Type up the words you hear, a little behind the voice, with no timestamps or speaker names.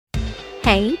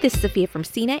Hey, this is Sophia from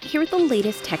CNET here with the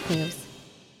latest tech news.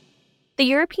 The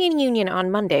European Union on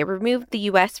Monday removed the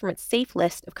U.S. from its safe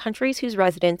list of countries whose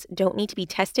residents don't need to be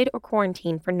tested or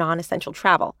quarantined for non-essential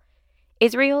travel.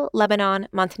 Israel, Lebanon,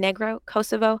 Montenegro,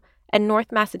 Kosovo, and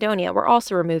North Macedonia were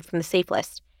also removed from the safe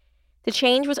list. The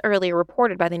change was earlier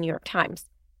reported by the New York Times.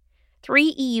 3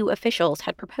 EU officials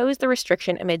had proposed the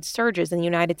restriction amid surges in the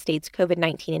United States'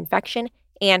 COVID-19 infection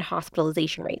and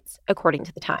hospitalization rates, according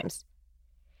to the Times.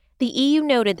 The EU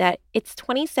noted that its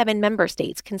 27 member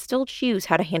states can still choose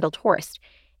how to handle tourists,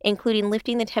 including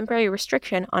lifting the temporary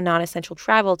restriction on non-essential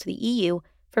travel to the EU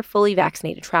for fully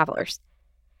vaccinated travelers.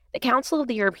 The Council of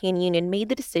the European Union made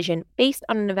the decision based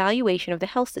on an evaluation of the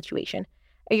health situation,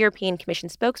 a European Commission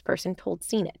spokesperson told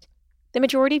CNET. The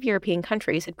majority of European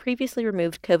countries had previously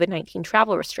removed COVID-19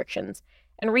 travel restrictions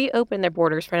and reopened their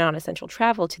borders for non-essential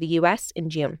travel to the U.S.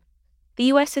 in June. The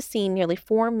U.S. has seen nearly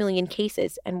 4 million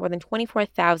cases and more than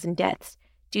 24,000 deaths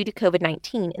due to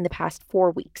COVID-19 in the past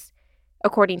 4 weeks,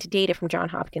 according to data from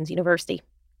Johns Hopkins University.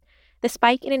 The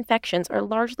spike in infections are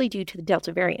largely due to the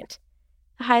Delta variant.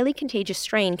 The highly contagious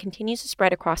strain continues to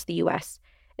spread across the U.S.,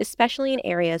 especially in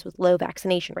areas with low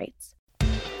vaccination rates.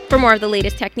 For more of the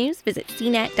latest tech news, visit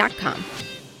cnet.com.